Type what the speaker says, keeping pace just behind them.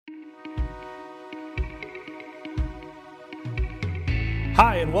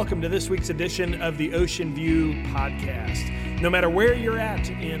Hi, and welcome to this week's edition of the Ocean View Podcast. No matter where you're at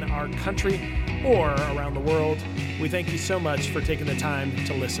in our country or around the world, we thank you so much for taking the time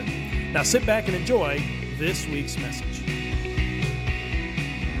to listen. Now sit back and enjoy this week's message.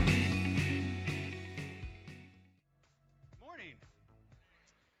 Morning.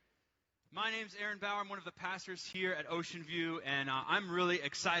 My name's Aaron Bauer. I'm one of the pastors here at Ocean View, and I'm really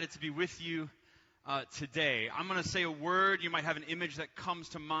excited to be with you today. I'm going to say a word. You might have an image that comes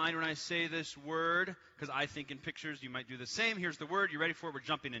to mind when I say this word, because I think in pictures. You might do the same. Here's the word. You ready for it? We're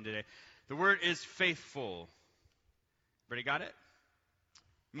jumping in today. The word is faithful. Everybody got it?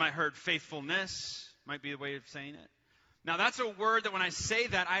 You might have heard faithfulness. Might be the way of saying it. Now, that's a word that when I say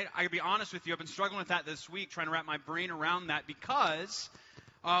that, I be honest with you, I've been struggling with that this week, trying to wrap my brain around that, because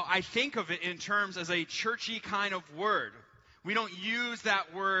I think of it in terms as a churchy kind of word. We don't use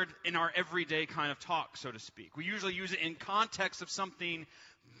that word in our everyday kind of talk, so to speak. We usually use it in context of something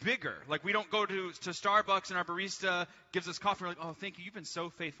bigger. Like we don't go to Starbucks and our barista gives us coffee. We're like, oh, thank you. You've been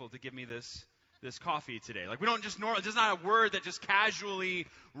so faithful to give me this coffee today. Like we don't just it's just not a word that just casually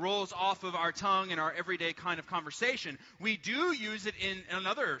rolls off of our tongue in our everyday kind of conversation. We do use it in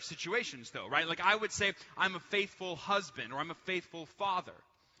other situations, though, right? Like I would say, I'm a faithful husband or I'm a faithful father.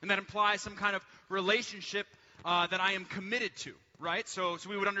 And that implies some kind of relationship that I am committed to, right? So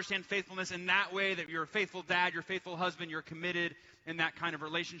we would understand faithfulness in that way, that you're a faithful dad, you're a faithful husband, you're committed in that kind of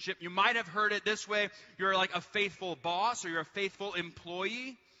relationship. You might have heard it this way, you're like a faithful boss or you're a faithful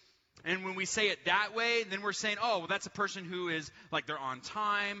employee. And when we say it that way, then we're saying, oh, well, that's a person who is like they're on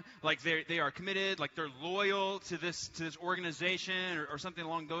time, like they are committed, like they're loyal to this organization or something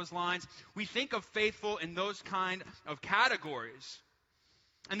along those lines. We think of faithful in those kind of categories.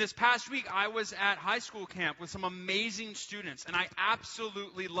 And this past week, I was at high school camp with some amazing students, and I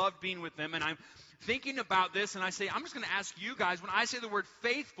absolutely loved being with them. And I'm thinking about this, and I say, I'm just going to ask you guys, when I say the word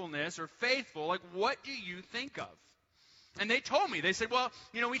faithfulness or faithful, like what do you think of? And they told me, they said, well,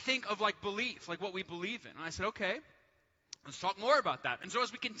 we think of like belief, like what we believe in. And I said, okay, let's talk more about that. And so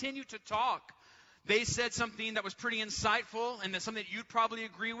as we continue to talk, they said something that was pretty insightful and that's something that you'd probably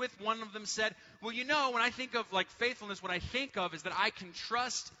agree with. One of them said, well, when I think of like faithfulness, what I think of is that I can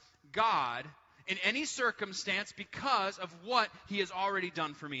trust God in any circumstance because of what He has already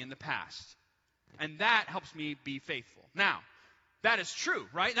done for me in the past. And that helps me be faithful. Now, that is true,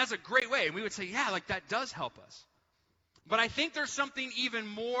 right? That's a great way. And we would say, yeah, like that does help us. But I think there's something even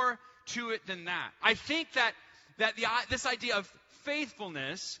more to it than that. I think that this idea of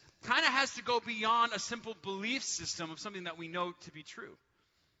faithfulness kind of has to go beyond a simple belief system of something that we know to be true.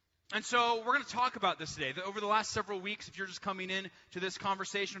 And so we're going to talk about this today. Over the last several weeks, if you're just coming in to this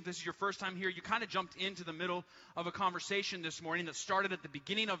conversation, if this is your first time here, you kind of jumped into the middle of a conversation this morning that started at the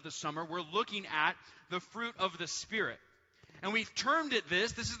beginning of the summer. We're looking at the fruit of the Spirit. And we've termed it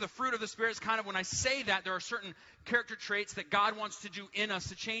this is the fruit of the Spirit. It's kind of when I say that, there are certain character traits that God wants to do in us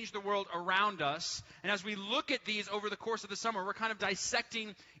to change the world around us. And as we look at these over the course of the summer, we're kind of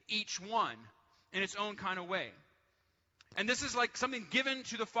dissecting each one in its own kind of way. And this is like something given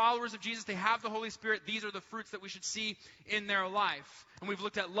to the followers of Jesus. They have the Holy Spirit. These are the fruits that we should see in their life. And we've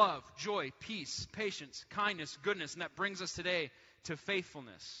looked at love, joy, peace, patience, kindness, goodness. And that brings us today to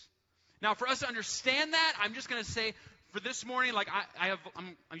faithfulness. Now, for us to understand that, I'm just going to say, for this morning, like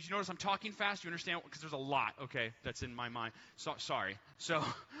you notice I'm talking fast. You understand? Because there's a lot, okay, that's in my mind. So, sorry. So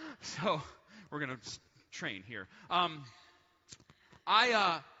we're going to train here.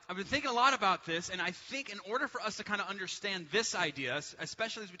 I've been thinking a lot about this, and I think in order for us to kind of understand this idea,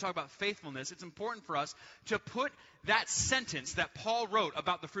 especially as we talk about faithfulness, it's important for us to put that sentence that Paul wrote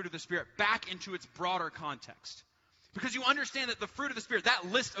about the fruit of the Spirit back into its broader context. Because you understand that the fruit of the Spirit, that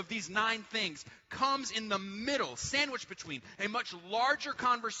list of these 9 things, comes in the middle, sandwiched between a much larger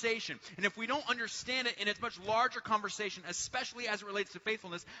conversation. And if we don't understand it in its much larger conversation, especially as it relates to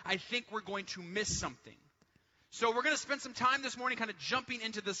faithfulness, I think we're going to miss something. So we're going to spend some time this morning kind of jumping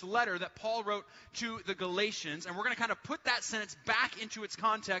into this letter that Paul wrote to the Galatians, and we're going to kind of put that sentence back into its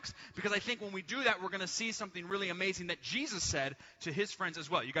context, because I think when we do that, we're going to see something really amazing that Jesus said to his friends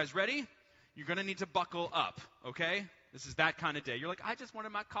as well. You guys ready? You're going to need to buckle up, okay? This is that kind of day. You're like, I just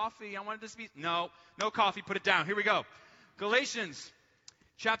wanted my coffee. I wanted this to be... No coffee. Put it down. Here we go. Galatians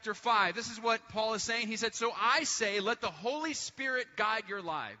chapter 5. This is what Paul is saying. He said, so I say, let the Holy Spirit guide your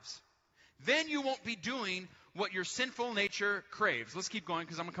lives. Then you won't be doing what your sinful nature craves. Let's keep going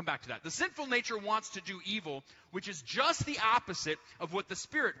because I'm going to come back to that. The sinful nature wants to do evil, which is just the opposite of what the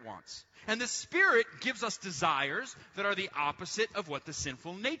Spirit wants. And the Spirit gives us desires that are the opposite of what the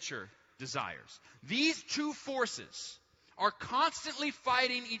sinful nature desires. These two forces are constantly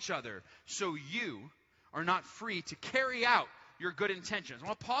fighting each other, so you are not free to carry out your good intentions. I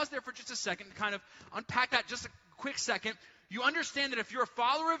want to pause there for just a second to kind of unpack that just a quick second. You understand that if you're a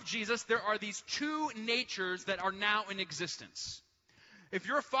follower of Jesus, there are these two natures that are now in existence. If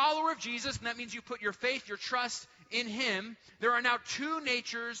you're a follower of Jesus, and that means you put your faith, your trust in him, there are now two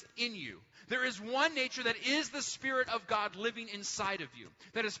natures in you. There is one nature that is the Spirit of God living inside of you,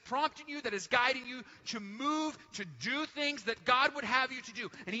 that is prompting you, that is guiding you to move, to do things that God would have you to do.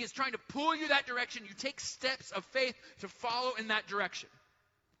 And he is trying to pull you that direction. You take steps of faith to follow in that direction.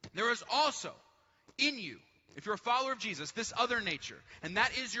 There is also in you, if you're a follower of Jesus, this other nature, and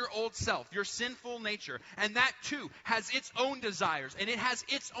that is your old self, your sinful nature, and that too has its own desires, and it has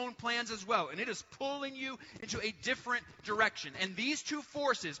its own plans as well, and it is pulling you into a different direction. And these two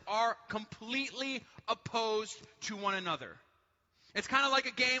forces are completely opposed to one another. It's kind of like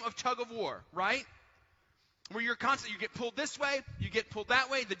a game of tug of war, right? Where you're constantly, you get pulled this way, you get pulled that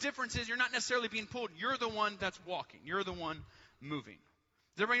way. The difference is you're not necessarily being pulled. You're the one that's walking. You're the one moving.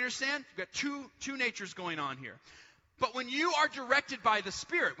 Does everybody understand? You've got two natures going on here. But when you are directed by the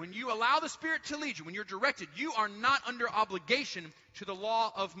Spirit, when you allow the Spirit to lead you, when you're directed, you are not under obligation to the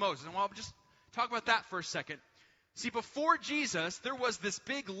law of Moses. And I'll just talk about that for a second. See, before Jesus, there was this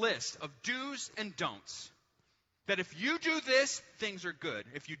big list of do's and don'ts. That if you do this, things are good.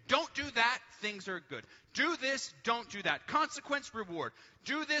 If you don't do that, things are good. Do this, don't do that. Consequence, reward.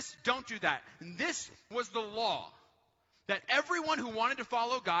 Do this, don't do that. And this was the law that everyone who wanted to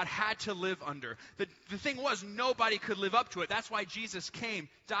follow God had to live under. The thing was, nobody could live up to it. That's why Jesus came,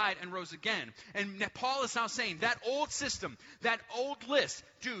 died, and rose again. And Paul is now saying that old system, that old list,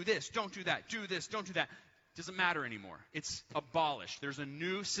 do this, don't do that, do this, don't do that, doesn't matter anymore. It's abolished. There's a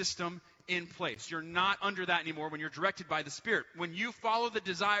new system in place. You're not under that anymore when you're directed by the Spirit. When you follow the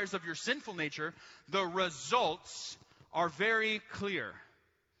desires of your sinful nature, the results are very clear.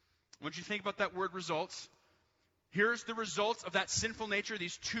 I want you to think about that word results. Here's the results of that sinful nature,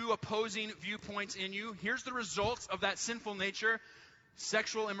 these two opposing viewpoints in you. Here's the results of that sinful nature: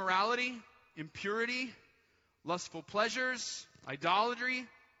 sexual immorality, impurity, lustful pleasures, idolatry.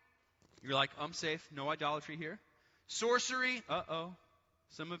 You're like, I'm safe, no idolatry here. Sorcery,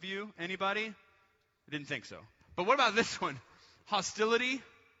 some of you, anybody? I didn't think so. But what about this one? Hostility,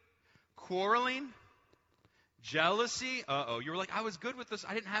 quarreling, jealousy. You were like, I was good with this,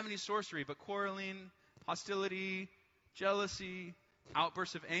 I didn't have any sorcery, but quarreling, hostility, jealousy,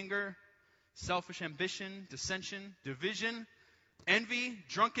 outbursts of anger, selfish ambition, dissension, division, envy,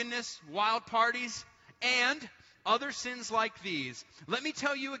 drunkenness, wild parties, and other sins like these. Let me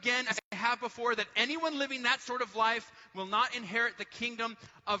tell you again, as I have before, that anyone living that sort of life will not inherit the kingdom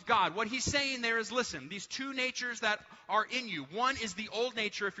of God. What he's saying there is, listen, these two natures that are in you. One is the old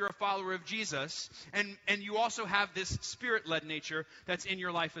nature if you're a follower of Jesus, and you also have this Spirit-led nature that's in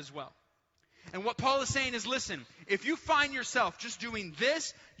your life as well. And what Paul is saying is, listen, if you find yourself just doing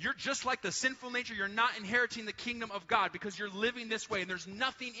this, you're just like the sinful nature. You're not inheriting the kingdom of God because you're living this way. And there's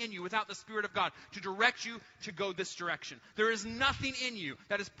nothing in you without the Spirit of God to direct you to go this direction. There is nothing in you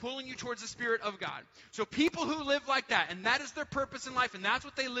that is pulling you towards the Spirit of God. So people who live like that, and that is their purpose in life, and that's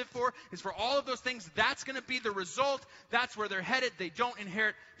what they live for, is for all of those things. That's going to be the result. That's where they're headed. They don't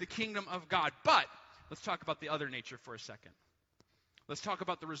inherit the kingdom of God. But let's talk about the other nature for a second. Let's talk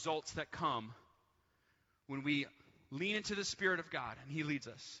about the results that come when we lean into the Spirit of God and He leads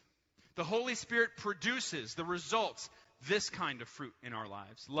us. The Holy Spirit produces the results, this kind of fruit in our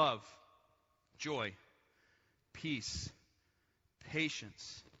lives: love, joy, peace,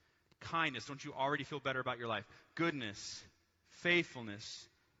 patience, kindness. Don't you already feel better about your life? Goodness, faithfulness,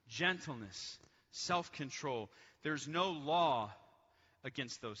 gentleness, self-control. There's no law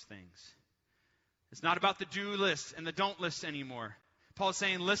against those things. It's not about the do list and the don't list anymore. Paul's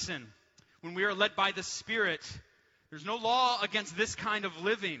saying, listen, when we are led by the Spirit, there's no law against this kind of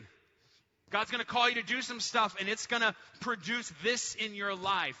living. God's going to call you to do some stuff, and it's going to produce this in your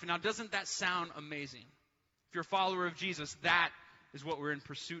life. Now, doesn't that sound amazing? If you're a follower of Jesus, that is what we're in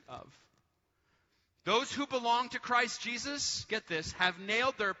pursuit of. Those who belong to Christ Jesus, get this, have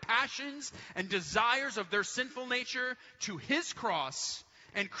nailed their passions and desires of their sinful nature to His cross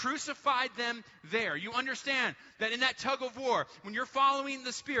and crucified them there. You understand that in that tug of war, when you're following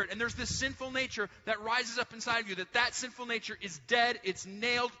the Spirit and there's this sinful nature that rises up inside of you, that sinful nature is dead, it's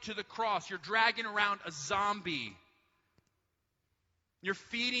nailed to the cross. You're dragging around a zombie. You're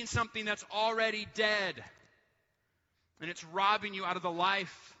feeding something that's already dead. And it's robbing you out of the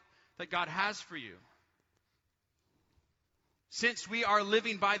life that God has for you. Since we are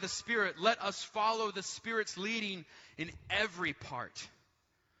living by the Spirit, let us follow the Spirit's leading in every part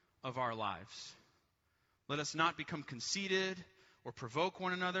of our lives. Let us not become conceited or provoke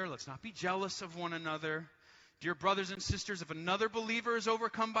one another. Let's not be jealous of one another. Dear brothers and sisters, if another believer is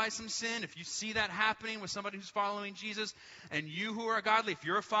overcome by some sin, if you see that happening with somebody who's following Jesus, and you who are godly, if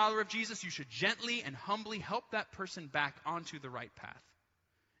you're a follower of Jesus, you should gently and humbly help that person back onto the right path.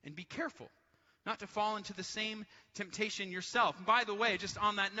 And be careful not to fall into the same temptation yourself. And by the way, just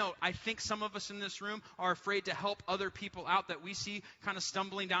on that note, I think some of us in this room are afraid to help other people out that we see kind of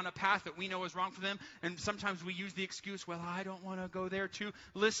stumbling down a path that we know is wrong for them. And sometimes we use the excuse, well, I don't want to go there too.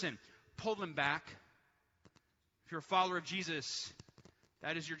 Listen, pull them back. If you're a follower of Jesus,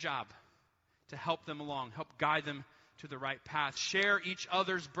 that is your job, to help them along, help guide them to the right path. Share each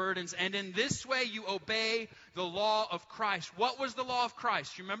other's burdens, and in this way you obey the law of Christ. What was the law of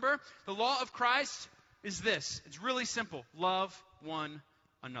Christ? You remember? The law of Christ is this. It's really simple. Love one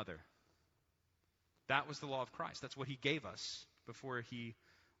another. That was the law of Christ. That's what he gave us before he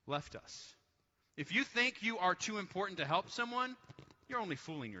left us. If you think you are too important to help someone, you're only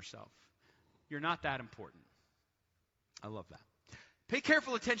fooling yourself. You're not that important. I love that. Pay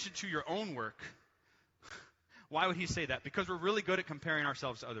careful attention to your own work. Why would he say that? Because we're really good at comparing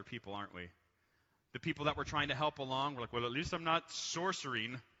ourselves to other people, aren't we? The people that we're trying to help along, we're like, well, at least I'm not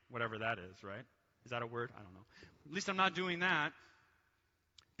sorcering, whatever that is, right? Is that a word? I don't know. At least I'm not doing that.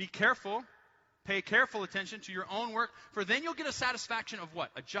 Be careful. Pay careful attention to your own work, for then you'll get a satisfaction of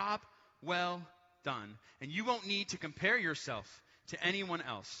what? A job well done. And you won't need to compare yourself to anyone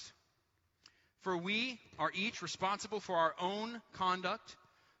else. For we are each responsible for our own conduct.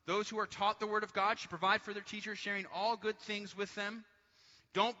 Those who are taught the word of God should provide for their teachers, sharing all good things with them.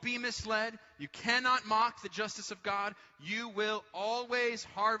 Don't be misled. You cannot mock the justice of God. You will always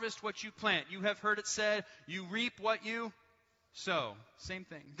harvest what you plant. You have heard it said, you reap what you sow. Same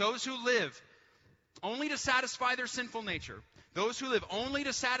thing. Those who live only to satisfy their sinful nature, those who live only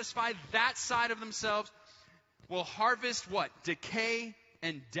to satisfy that side of themselves, will harvest what? Decay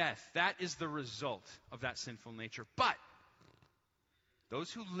and death. That is the result of that sinful nature. But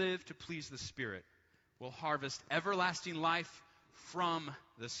those who live to please the Spirit will harvest everlasting life from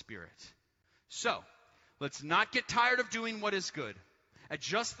the Spirit. So, let's not get tired of doing what is good. At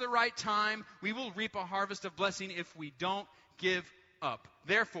just the right time, we will reap a harvest of blessing if we don't give up.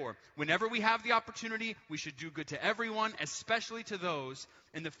 Therefore, whenever we have the opportunity, we should do good to everyone, especially to those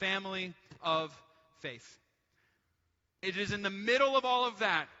in the family of faith. It is in the middle of all of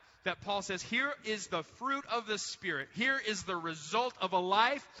that Paul says, here is the fruit of the Spirit. Here is the result of a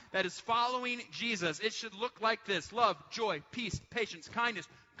life that is following Jesus. It should look like this: love, joy, peace, patience, kindness,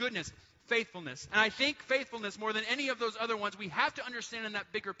 goodness, faithfulness. And I think faithfulness, more than any of those other ones, we have to understand in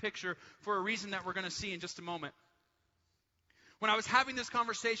that bigger picture for a reason that we're going to see in just a moment. When I was having this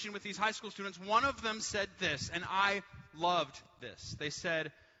conversation with these high school students, one of them said this, and I loved this. They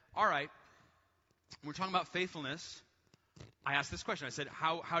said, all right, we're talking about faithfulness. I asked this question. I said,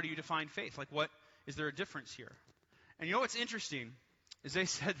 how do you define faith? Like, what is there a difference here? And you know what's interesting is they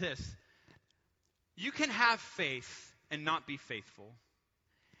said this: you can have faith and not be faithful.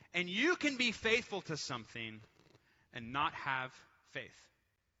 And you can be faithful to something and not have faith.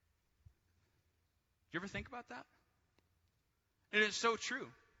 Do you ever think about that? And it's so true,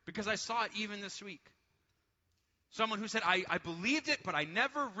 because I saw it even this week. Someone who said, I believed it, but I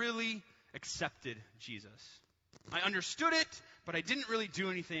never really accepted Jesus. I understood it, but I didn't really do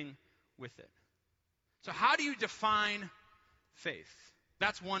anything with it. So how do you define faith?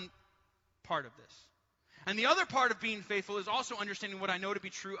 That's one part of this. And the other part of being faithful is also understanding what I know to be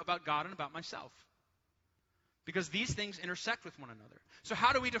true about God and about myself. Because these things intersect with one another. So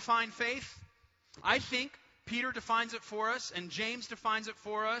how do we define faith? I think Peter defines it for us, and James defines it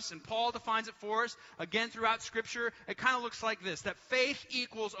for us, and Paul defines it for us. Again, throughout Scripture, it kind of looks like this: that faith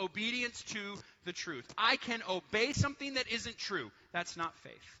equals obedience to the truth. I can obey something that isn't true. That's not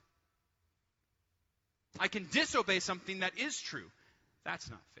faith. I can disobey something that is true. That's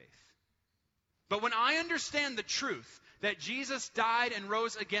not faith. But when I understand the truth, that Jesus died and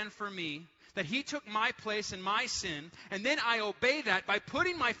rose again for me, that he took my place in my sin, and then I obey that by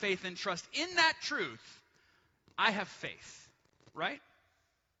putting my faith and trust in that truth, I have faith, right?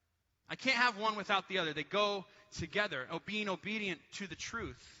 I can't have one without the other. They go together. Being obedient to the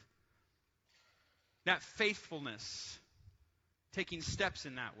truth. That faithfulness. Taking steps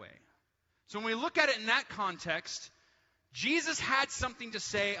in that way. So when we look at it in that context, Jesus had something to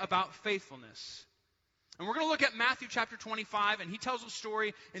say about faithfulness. And we're going to look at Matthew chapter 25, and he tells a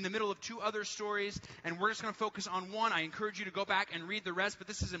story in the middle of two other stories, and we're just going to focus on one. I encourage you to go back and read the rest, but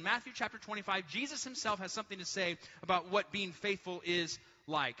this is in Matthew chapter 25. Jesus himself has something to say about what being faithful is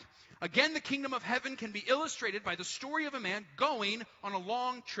like. Again, the kingdom of heaven can be illustrated by the story of a man going on a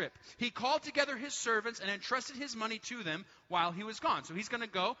long trip. He called together his servants and entrusted his money to them while he was gone. So he's going to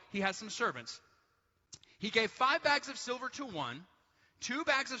go. He has some servants. He gave 5 bags of silver to one, 2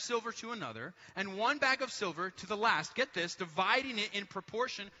 bags of silver to another, and 1 bag of silver to the last. Get this, dividing it in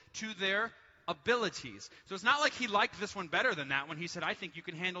proportion to their abilities. So it's not like he liked this one better than that one. He said, I think you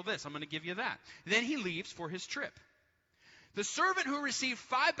can handle this. I'm going to give you that. Then he leaves for his trip. The servant who received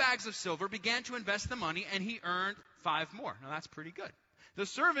 5 bags of silver began to invest the money, and he earned 5 more. Now that's pretty good. The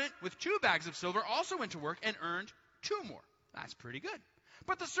servant with 2 bags of silver also went to work and earned 2 more. That's pretty good.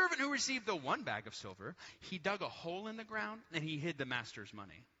 But the servant who received the 1 bag of silver, he dug a hole in the ground and he hid the master's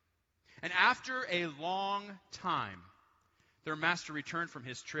money. And after a long time, their master returned from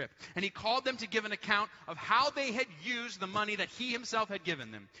his trip, and he called them to give an account of how they had used the money that he himself had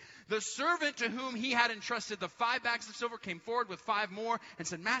given them. The servant to whom he had entrusted the 5 bags of silver came forward with 5 more and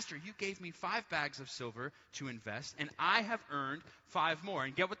said, Master, you gave me 5 bags of silver to invest, and I have earned 5 more.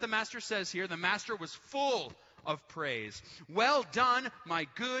 And get what the master says here. The master was full of praise. Well done, my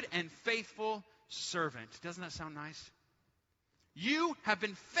good and faithful servant. Doesn't that sound nice? You have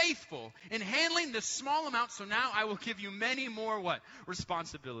been faithful in handling this small amount, so now I will give you many more what?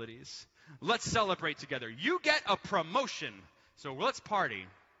 Responsibilities. Let's celebrate together. You get a promotion, so let's party.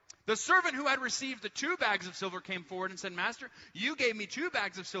 The servant who had received the 2 bags of silver came forward and said, Master, you gave me 2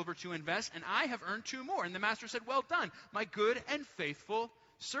 bags of silver to invest, and I have earned 2 more. And the master said, Well done, my good and faithful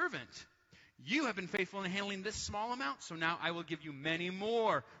servant. You have been faithful in handling this small amount, so now I will give you many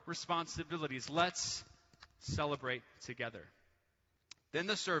more responsibilities. Let's celebrate together. Then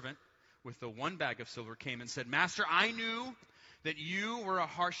the servant with the 1 bag of silver came and said, Master, I knew that you were a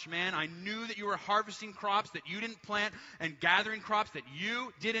harsh man. I knew that you were harvesting crops that you didn't plant and gathering crops that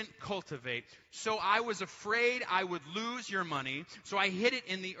you didn't cultivate. So I was afraid I would lose your money, so I hid it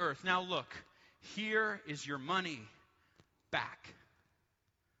in the earth. Now look, here is your money back.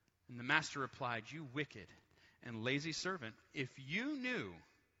 And the master replied, You wicked and lazy servant, if you knew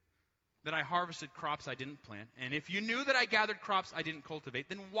that I harvested crops I didn't plant, and if you knew that I gathered crops I didn't cultivate,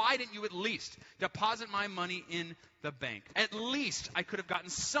 then why didn't you at least deposit my money in the bank? At least I could have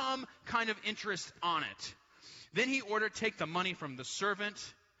gotten some kind of interest on it. Then he ordered, Take the money from the servant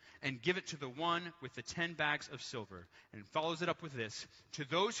and give it to the one with the 10 bags of silver. And follows it up with this. To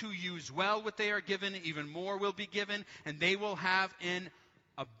those who use well what they are given, even more will be given, and they will have in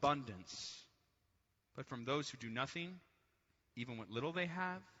abundance. But from those who do nothing, even what little they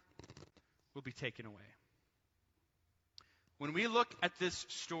have will be taken away. When we look at this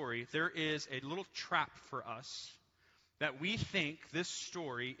story, there is a little trap for us that we think this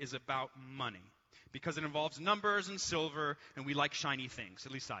story is about money because it involves numbers and silver, and we like shiny things.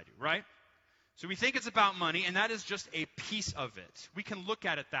 At least I do, right? So we think it's about money, and that is just a piece of it. We can look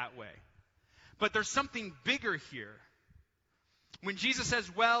at it that way. But there's something bigger here. When Jesus says,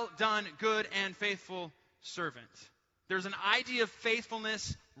 Well done, good and faithful servant, there's an idea of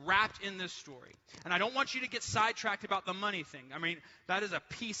faithfulness wrapped in this story. And I don't want you to get sidetracked about the money thing. I mean, that is a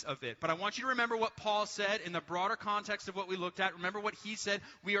piece of it. But I want you to remember what Paul said in the broader context of what we looked at. Remember what he said.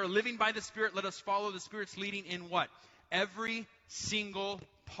 We are living by the Spirit. Let us follow the Spirit's leading in what? Every single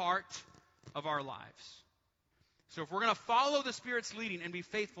part of our lives. So if we're going to follow the Spirit's leading and be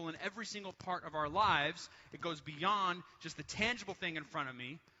faithful in every single part of our lives, it goes beyond just the tangible thing in front of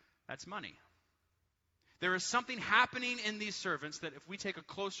me. That's money. There is something happening in these servants that if we take a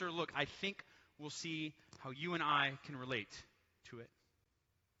closer look, I think we'll see how you and I can relate to it.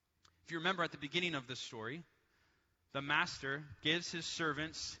 If you remember at the beginning of this story, the master gives his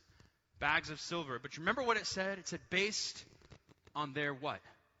servants bags of silver. But you remember what it said? It said based on their what?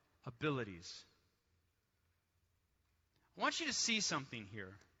 Abilities. I want you to see something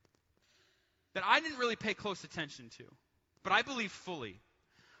here that I didn't really pay close attention to, but I believe fully.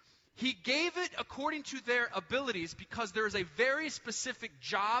 He gave it according to their abilities because there is a very specific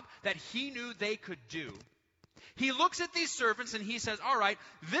job that he knew they could do. He looks at these servants and he says, all right,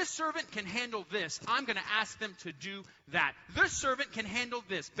 this servant can handle this. I'm going to ask them to do that. This servant can handle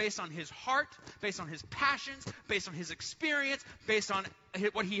this based on his heart, based on his passions, based on his experience, based on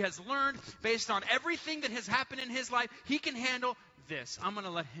what he has learned, based on everything that has happened in his life. He can handle this. I'm going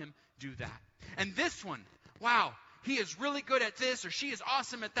to let him do that. And this one, wow, he is really good at this, or she is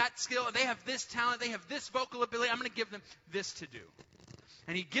awesome at that skill, and they have this talent, they have this vocal ability. I'm going to give them this to do.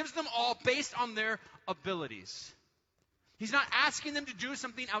 And he gives them all based on their abilities. He's not asking them to do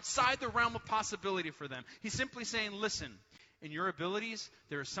something outside the realm of possibility for them. He's simply saying, listen, in your abilities,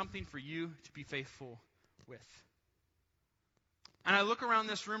 there is something for you to be faithful with. And I look around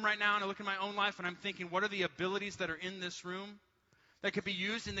this room right now, and I look in my own life, and I'm thinking, what are the abilities that are in this room that could be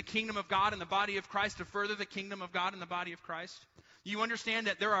used in the kingdom of God and the body of Christ to further the kingdom of God and the body of Christ? You understand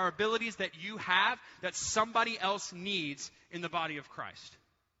that there are abilities that you have that somebody else needs in the body of Christ.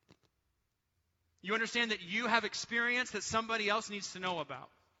 You understand that you have experience that somebody else needs to know about.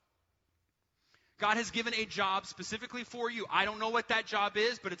 God has given a job specifically for you. I don't know what that job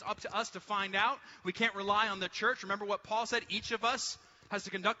is, but it's up to us to find out. We can't rely on the church. Remember what Paul said? Each of us has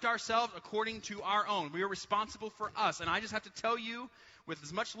to conduct ourselves according to our own. We are responsible for us. And I just have to tell you, with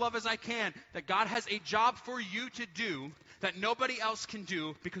as much love as I can, that God has a job for you to do that nobody else can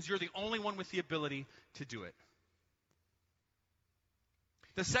do because you're the only one with the ability to do it.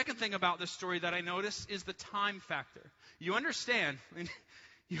 The second thing about this story that I notice is the time factor. You understand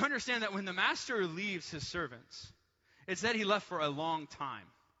that when the master leaves his servants, it said he left for a long time.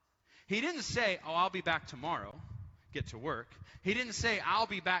 He didn't say, oh, I'll be back tomorrow, get to work. He didn't say, I'll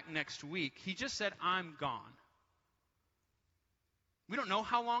be back next week. He just said, I'm gone. We don't know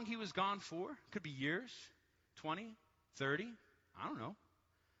how long he was gone for. Could be years, 20, 30, I don't know.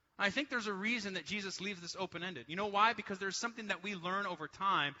 I think there's a reason that Jesus leaves this open-ended. You know why? Because there's something that we learn over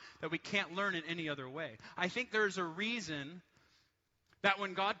time that we can't learn in any other way. I think there's a reason that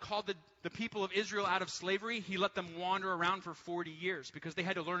when God called the people of Israel out of slavery, he let them wander around for 40 years because they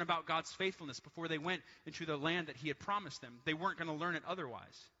had to learn about God's faithfulness before they went into the land that he had promised them. They weren't going to learn it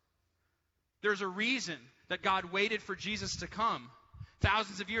otherwise. There's a reason that God waited for Jesus to come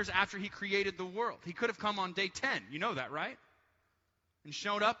thousands of years after he created the world. He could have come on day 10. You know that, right? And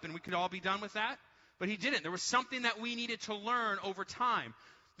showed up and we could all be done with that. But he didn't. There was something that we needed to learn over time.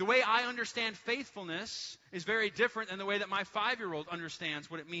 The way I understand faithfulness is very different than the way that my 5-year-old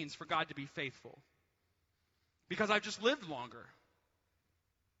understands what it means for God to be faithful. Because I've just lived longer.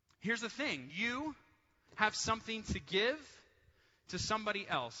 Here's the thing. You have something to give to somebody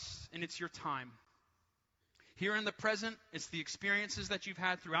else, and it's your time. Here in the present, it's the experiences that you've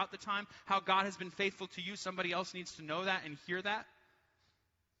had throughout the time, how God has been faithful to you. Somebody else needs to know that and hear that.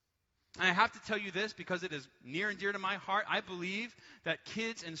 And I have to tell you this because it is near and dear to my heart. I believe that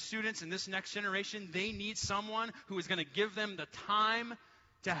kids and students in this next generation, they need someone who is going to give them the time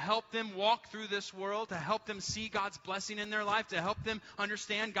to help them walk through this world, to help them see God's blessing in their life, to help them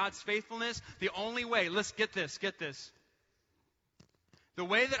understand God's faithfulness. The only way, let's get this. The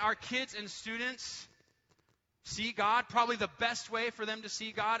way that our kids and students see God, probably the best way for them to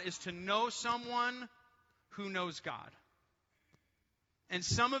see God is to know someone who knows God. And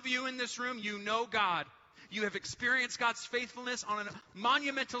some of you in this room, you know God. You have experienced God's faithfulness on a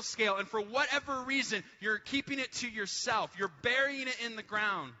monumental scale. And for whatever reason, you're keeping it to yourself. You're burying it in the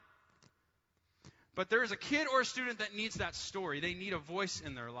ground. But there is a kid or a student that needs that story. They need a voice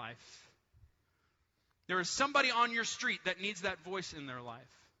in their life. There is somebody on your street that needs that voice in their life.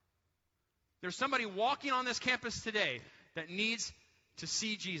 There's somebody walking on this campus today that needs to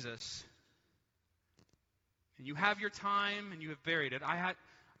see Jesus. And you have your time and you have buried it. I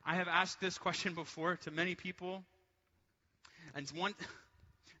have asked this question before to many people. And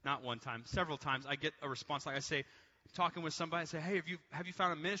several times I get a response like I say, I'm talking with somebody, I say, hey, have you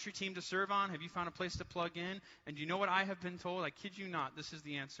found a ministry team to serve on? Have you found a place to plug in? And do you know what I have been told? I kid you not, this is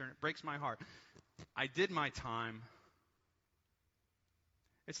the answer, and it breaks my heart. I did my time.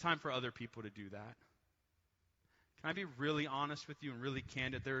 It's time for other people to do that. Can I be really honest with you and really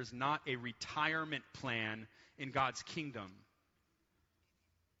candid? There is not a retirement plan in God's kingdom.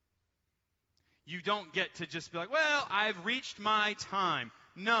 You don't get to just be like, well, I've reached my time.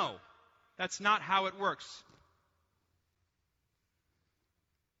 No, that's not how it works.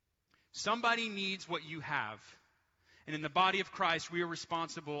 Somebody needs what you have. And in the body of Christ, we are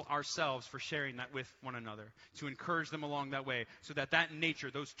responsible ourselves for sharing that with one another, to encourage them along that way, so that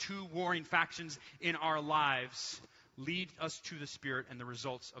nature, those two warring factions in our lives, lead us to the Spirit and the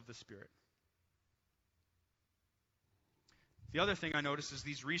results of the Spirit. The other thing I notice is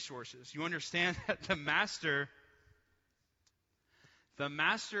these resources. You understand that the master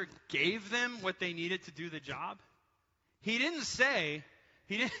gave them what they needed to do the job. He didn't say,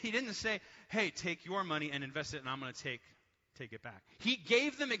 hey, take your money and invest it and I'm going to take it back. He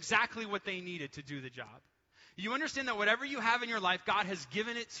gave them exactly what they needed to do the job. You understand that whatever you have in your life, God has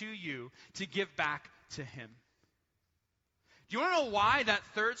given it to you to give back to him. Do you want to know why that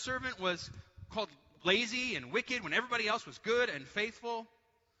third servant was called lazy and wicked when everybody else was good and faithful?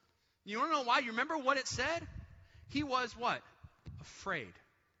 You want to know why? You remember what it said? He was what? Afraid.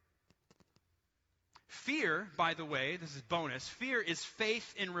 Fear, by the way, this is bonus, fear is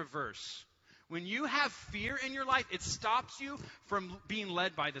faith in reverse. When you have fear in your life, it stops you from being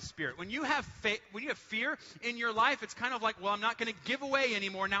led by the Spirit. When you have fear in your life, it's kind of like, well, I'm not going to give away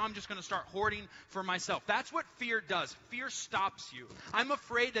anymore. Now I'm just going to start hoarding for myself. That's what fear does. Fear stops you. I'm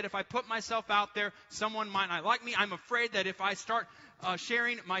afraid that if I put myself out there, someone might not like me. I'm afraid that if I start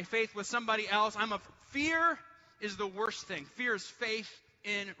sharing my faith with somebody else, fear is the worst thing. Fear is faith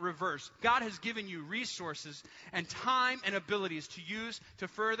in reverse. God has given you resources and time and abilities to use to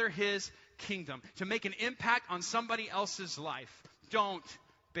further his kingdom, to make an impact on somebody else's life. Don't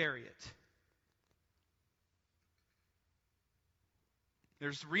bury it.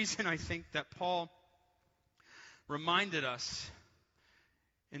 There's a reason I think that Paul reminded us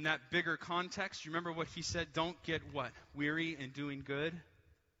in that bigger context. You remember what he said? Don't get what? Weary in doing good.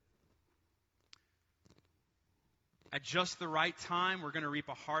 At just the right time, we're going to reap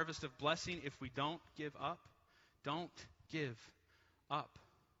a harvest of blessing if we don't give up. Don't give up.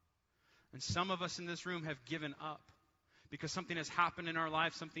 And some of us in this room have given up because something has happened in our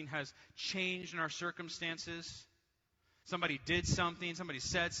life, something has changed in our circumstances. Somebody did something, somebody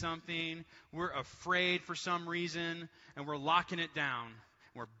said something, we're afraid for some reason, and we're locking it down, and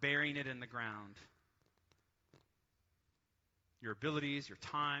we're burying it in the ground. Your abilities, your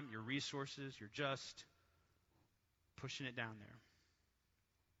time, your resources, you're just pushing it down there.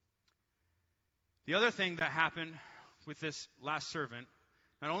 The other thing that happened with this last servant,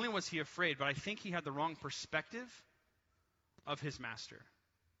 not only was he afraid, but I think he had the wrong perspective of his master.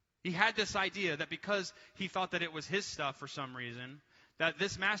 He had this idea that because he thought that it was his stuff for some reason, that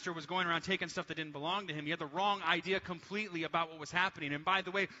this master was going around taking stuff that didn't belong to him. He had the wrong idea completely about what was happening. And by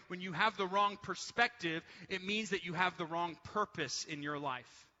the way, when you have the wrong perspective, it means that you have the wrong purpose in your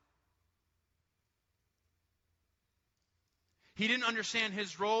life. He didn't understand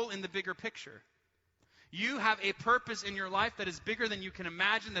his role in the bigger picture. You have a purpose in your life that is bigger than you can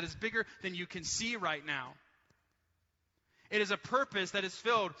imagine, that is bigger than you can see right now. It is a purpose that is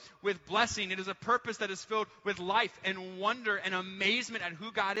filled with blessing. It is a purpose that is filled with life and wonder and amazement at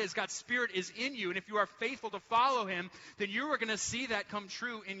who God is. God's Spirit is in you, and if you are faithful to follow him, then you are going to see that come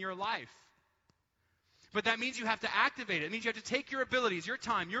true in your life. But that means you have to activate it. It means you have to take your abilities, your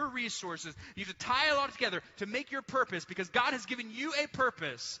time, your resources. You have to tie it all together to make your purpose, because God has given you a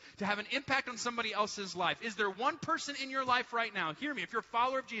purpose to have an impact on somebody else's life. Is there one person in your life right now? Hear me. If you're a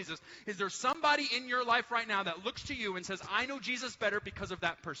follower of Jesus, is there somebody in your life right now that looks to you and says, I know Jesus better because of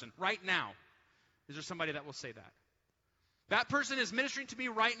that person? Right now. Is there somebody that will say that? That person is ministering to me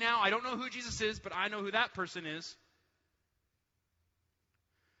right now. I don't know who Jesus is, but I know who that person is.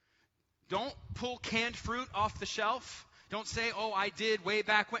 Don't pull canned fruit off the shelf. Don't say, oh, I did way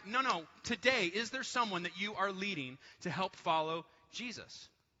back when. No. Today, is there someone that you are leading to help follow Jesus?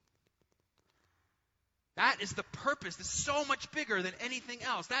 That is the purpose. That's so much bigger than anything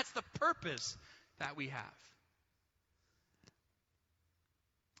else. That's the purpose that we have.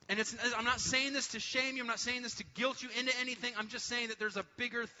 And I'm not saying this to shame you. I'm not saying this to guilt you into anything. I'm just saying that there's a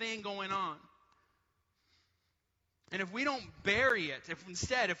bigger thing going on. And if we don't bury it,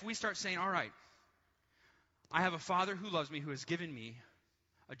 if we start saying, all right, I have a Father who loves me, who has given me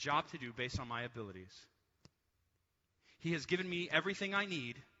a job to do based on my abilities. He has given me everything I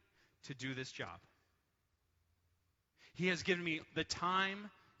need to do this job. He has given me the time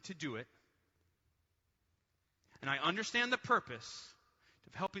to do it. And I understand the purpose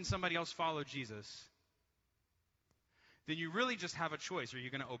of helping somebody else follow Jesus. Then you really just have a choice. Are you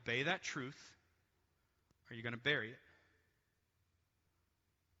going to obey that truth? Are you going to bury it?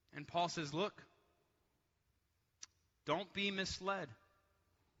 And Paul says, look, don't be misled. Do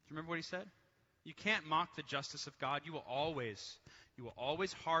you remember what he said? You can't mock the justice of God. You will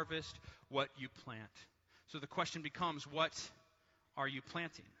always harvest what you plant. So the question becomes, what are you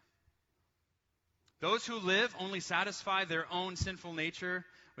planting? Those who live only satisfy their own sinful nature,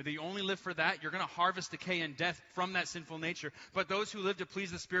 whether you only live for that, you're going to harvest decay and death from that sinful nature. But those who live to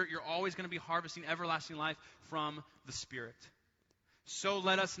please the Spirit, you're always going to be harvesting everlasting life from the Spirit. So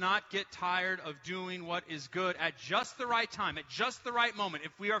let us not get tired of doing what is good at just the right time, at just the right moment,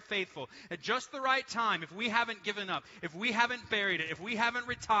 if we are faithful, at just the right time, if we haven't given up, if we haven't buried it, if we haven't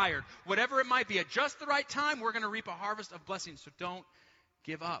retired, whatever it might be, at just the right time, we're going to reap a harvest of blessings. So don't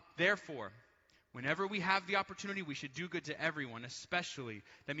give up. Therefore, whenever we have the opportunity, we should do good to everyone, especially,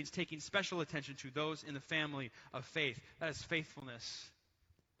 that means taking special attention to those in the family of faith. That is faithfulness.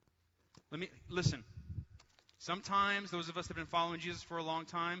 Listen. Sometimes, those of us that have been following Jesus for a long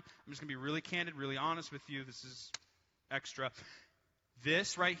time, I'm just going to be really candid, really honest with you. This is extra.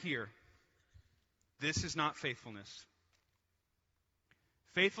 This right here, this is not faithfulness.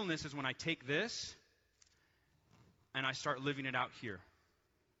 Faithfulness is when I take this and I start living it out here.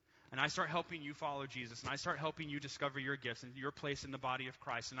 And I start helping you follow Jesus, and I start helping you discover your gifts and your place in the body of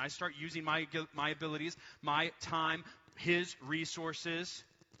Christ. And I start using my abilities, my time, his resources,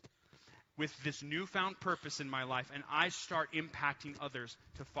 with this newfound purpose in my life, and I start impacting others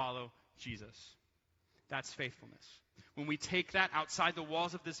to follow Jesus. That's faithfulness. when we take that outside the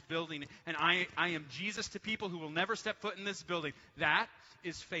walls of this building, and I am Jesus to people who will never step foot in this building, that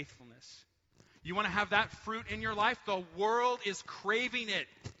is faithfulness. You want to have that fruit in your life? The world is craving it.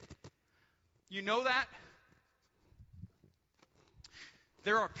 You know that?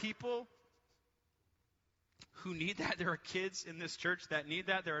 There are people who need that. There are kids in this church that need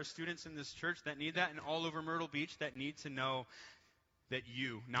that. There are students in this church that need that, and all over Myrtle Beach that need to know that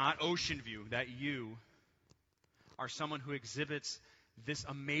you, not Ocean View, that you are someone who exhibits this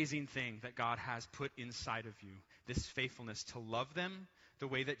amazing thing that God has put inside of you, this faithfulness to love them the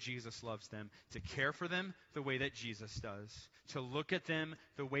way that Jesus loves them, to care for them the way that Jesus does, to look at them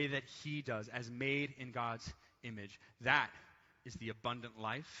the way that he does, as made in God's image. That is the abundant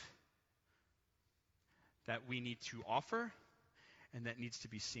life that we need to offer and that needs to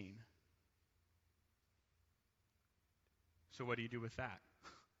be seen. So what do you do with that?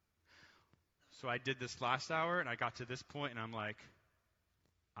 So I did this last hour, and I got to this point, and I'm like,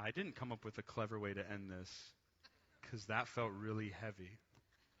 I didn't come up with a clever way to end this, because that felt really heavy.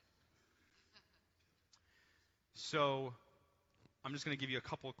 So I'm just going to give you a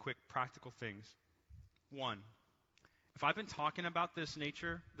couple of quick practical things. One, if I've been talking about this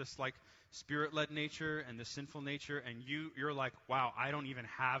nature, this like spirit-led nature and the sinful nature, and you're like, wow, I don't even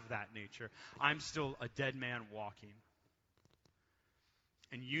have that nature. I'm still a dead man walking.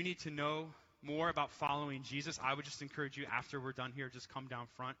 And you need to know more about following Jesus. I would just encourage you, after we're done here, just come down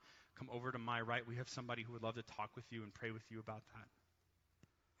front, come over to my right. We have somebody who would love to talk with you and pray with you about that.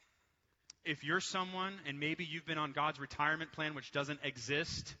 If you're someone, and maybe you've been on God's retirement plan, which doesn't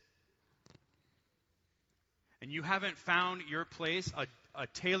exist, and you haven't found your place, a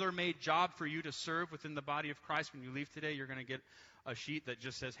tailor-made job for you to serve within the body of Christ, when you leave today, you're going to get a sheet that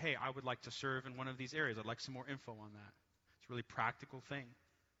just says, hey, I would like to serve in one of these areas. I'd like some more info on that. It's a really practical thing.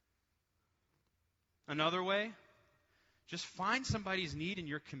 Another way, just find somebody's need in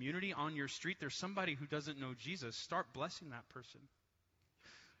your community, on your street. There's somebody who doesn't know Jesus. Start blessing that person.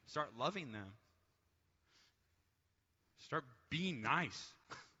 Start loving them. Start being nice.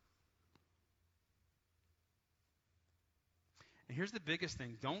 And here's the biggest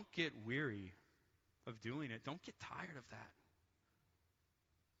thing. Don't get weary of doing it. Don't get tired of that.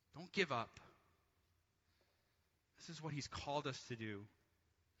 Don't give up. This is what he's called us to do.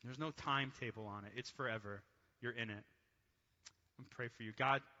 There's no timetable on it. It's forever. You're in it. I'm pray for you.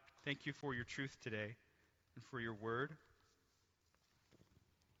 God, thank you for your truth today and for your word.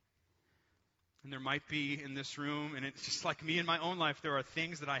 And there might be in this room, and it's just like me in my own life, there are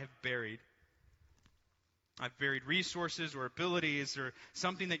things that I have buried. I've buried resources or abilities or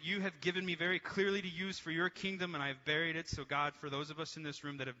something that you have given me very clearly to use for your kingdom, and I have buried it. So God, for those of us in this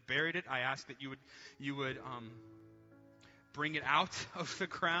room that have buried it, I ask that you would bring it out of the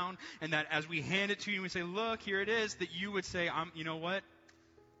ground, and that as we hand it to you and we say, look, here it is, that you would say, you know what?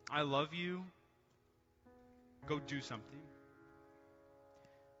 I love you. Go do something.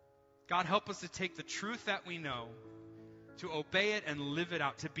 God, help us to take the truth that we know, to obey it and live it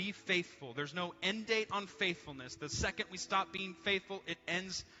out, to be faithful. There's no end date on faithfulness. The second we stop being faithful, it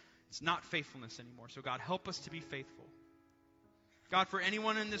ends. It's not faithfulness anymore. So God, help us to be faithful. God, for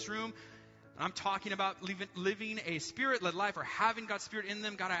anyone in this room, I'm talking about living a spirit-led life or having God's Spirit in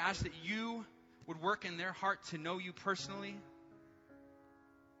them. God, I ask that you would work in their heart to know you personally.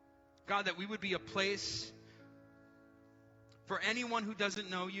 God, that we would be a place for anyone who doesn't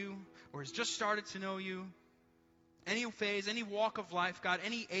know you or has just started to know you, any phase, any walk of life, God,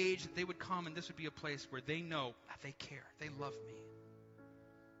 any age, that they would come and this would be a place where they know that they care, they love me.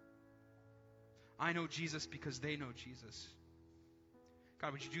 I know Jesus because they know Jesus.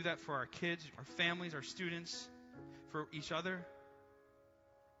 God, would you do that for our kids, our families, our students, for each other?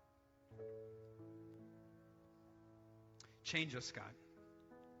 Change us, God.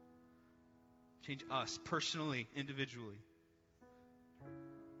 Change us personally, individually.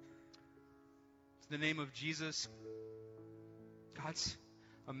 In the name of Jesus, God's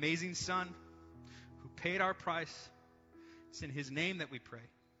amazing Son, who paid our price. It's in his name that we pray.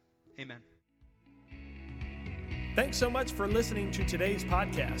 Amen. Thanks so much for listening to today's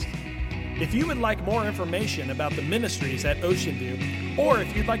podcast. If you would like more information about the ministries at Ocean View, or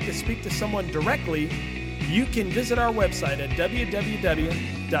if you'd like to speak to someone directly, you can visit our website at www.ovbc.org.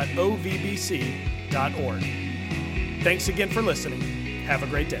 Thanks again for listening. Have a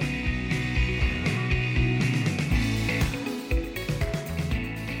great day.